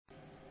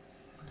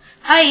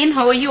Hi, and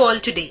how are you all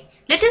today?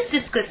 Let us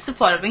discuss the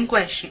following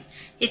question.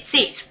 It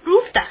says,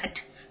 prove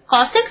that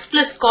cos x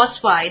plus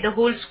cos y the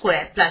whole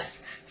square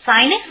plus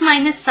sin x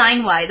minus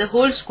sin y the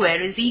whole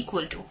square is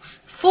equal to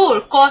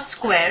 4 cos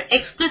square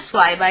x plus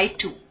y by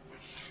 2.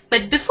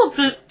 But before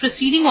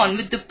proceeding on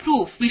with the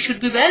proof, we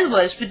should be well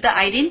versed with the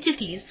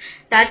identities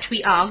that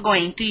we are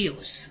going to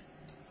use.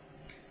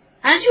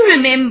 As you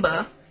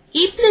remember,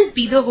 a plus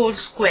b the whole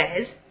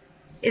squares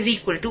is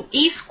equal to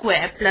a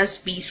square plus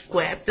b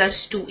square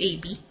plus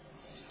 2ab.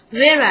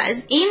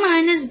 Whereas a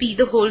minus b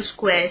the whole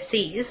square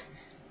says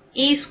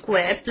a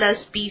square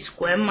plus b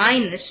square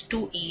minus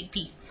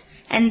 2ab.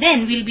 And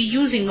then we'll be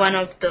using one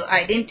of the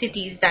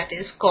identities, that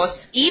is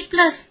cos a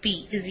plus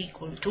b is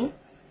equal to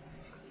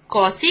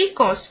cos a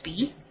cos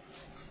b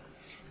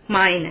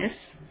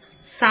minus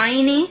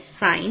sin a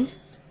sin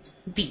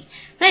b.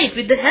 Right,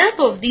 with the help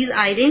of these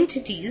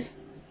identities,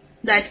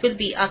 that will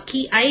be our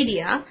key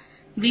idea,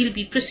 we'll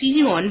be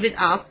proceeding on with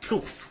our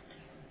proof.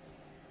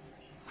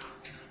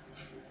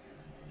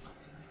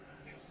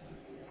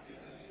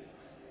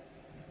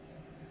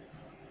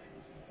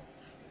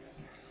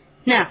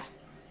 Now,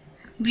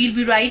 we'll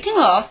be writing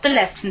off the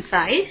left hand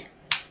side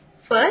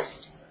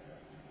first,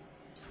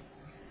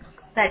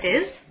 that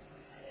is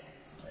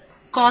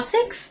cos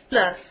x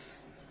plus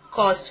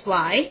cos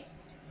y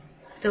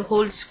the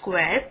whole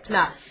square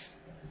plus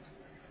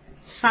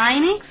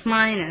sin x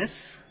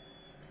minus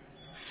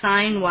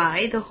sin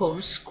y the whole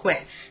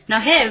square.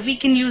 Now here we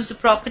can use the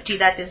property,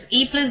 that is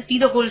a plus b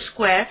the whole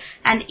square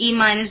and a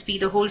minus b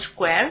the whole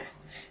square,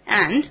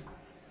 and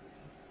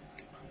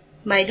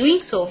by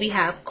doing so we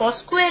have cos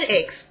square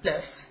x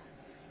plus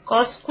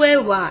cos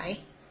square y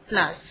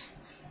plus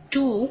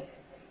 2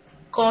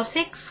 cos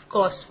x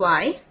cos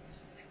y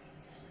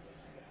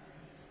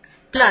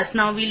plus,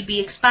 now we'll be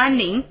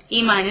expanding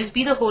a minus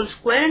b the whole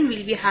square and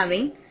we'll be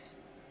having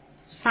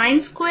sin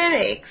square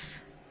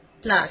x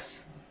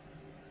plus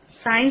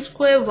sin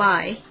square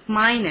y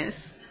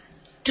minus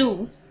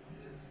 2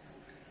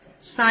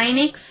 sin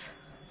x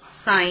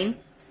sin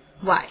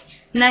y.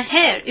 Now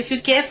here, if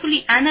you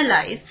carefully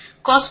analyze,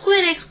 cos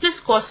square x plus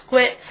cos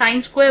square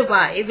sin square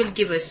y will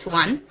give us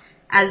 1,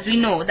 as we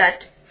know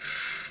that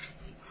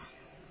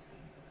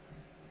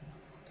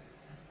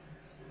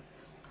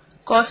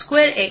cos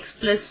square x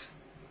plus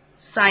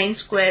sin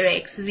square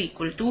x is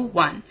equal to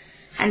 1.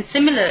 And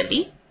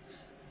similarly,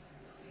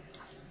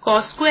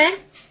 cos square,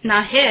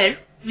 now here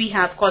we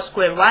have cos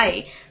square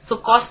y, so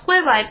cos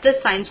square y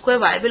plus sin square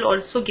y will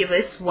also give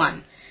us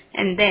 1.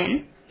 And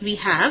then we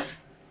have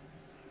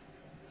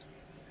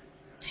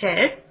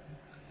here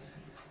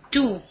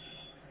 2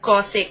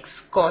 cos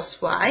x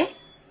cos y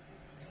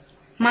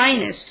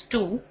minus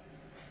 2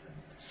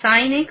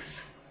 sin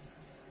x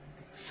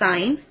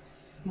sin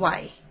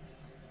y.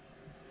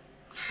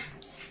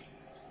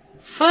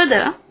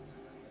 Further,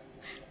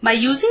 by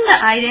using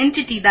the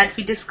identity that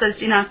we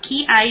discussed in our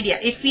key idea,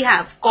 if we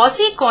have cos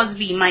a cos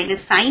b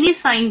minus sin a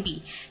sin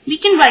b, we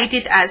can write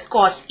it as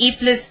cos a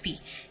plus b.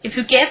 If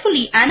you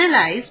carefully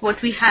analyze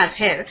what we have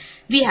here,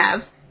 we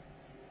have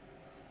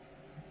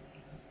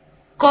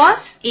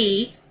cos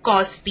a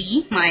cos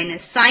b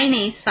minus sin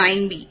a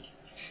sin b.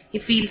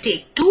 If we'll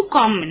take 2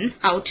 common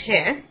out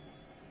here,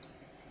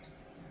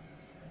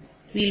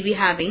 we'll be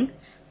having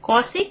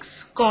cos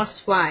x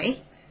cos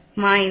y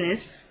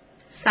minus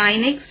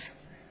sin x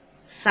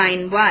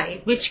sin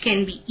y, which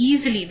can be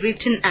easily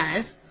written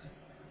as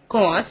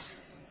cos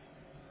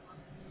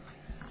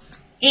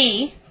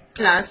a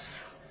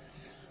plus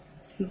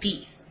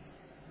b.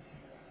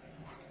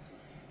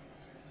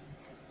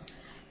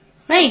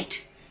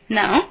 Right,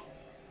 now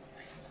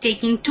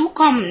taking 2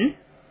 common,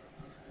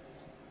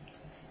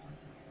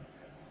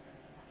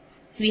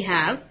 we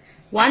have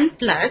 1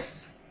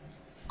 plus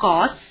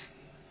cos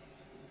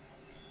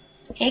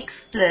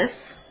x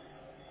plus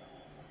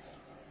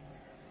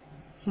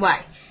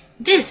y.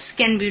 This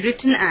can be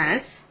written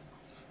as,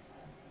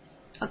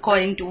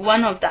 according to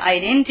one of the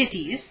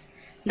identities,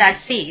 that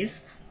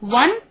says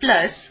 1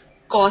 plus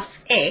cos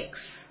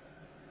x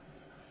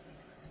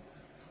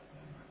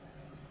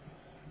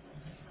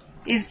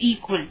is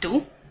equal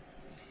to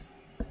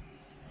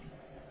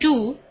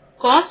 2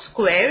 cos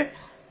square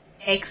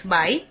x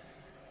by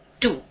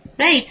 2.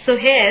 Right, so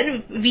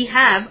here we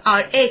have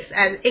our x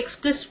as x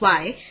plus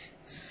y,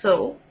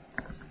 so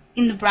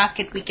in the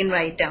bracket we can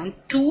write down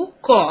 2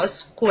 cos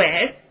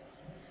square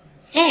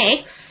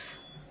x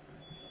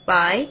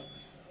by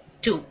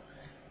 2.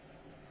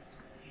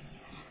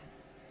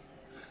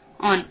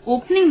 On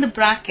opening the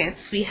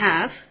brackets, we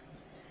have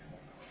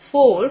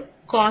 4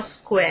 cos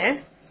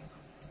square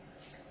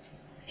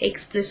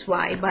x plus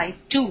y by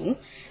 2,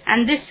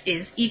 and this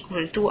is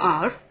equal to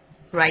our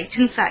right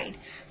hand side.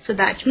 So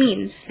that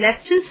means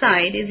left hand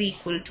side is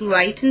equal to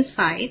right hand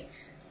side,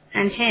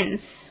 and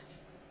hence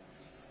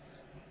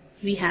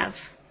we have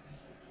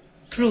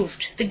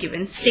proved the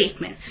given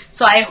statement.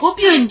 So I hope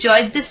you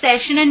enjoyed this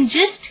session, and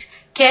just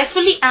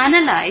carefully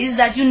analyze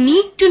that you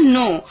need to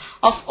know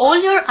of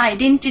all your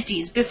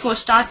identities before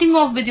starting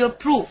off with your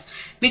proof,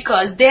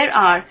 because there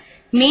are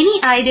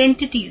many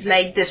identities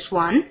like this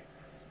one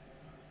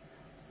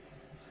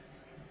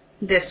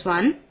this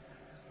one,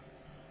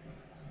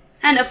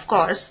 and of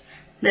course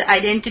the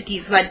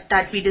identities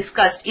that we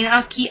discussed in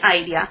our key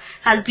idea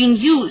has been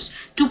used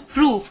to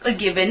prove a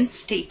given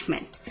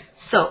statement.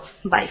 So,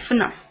 bye for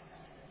now.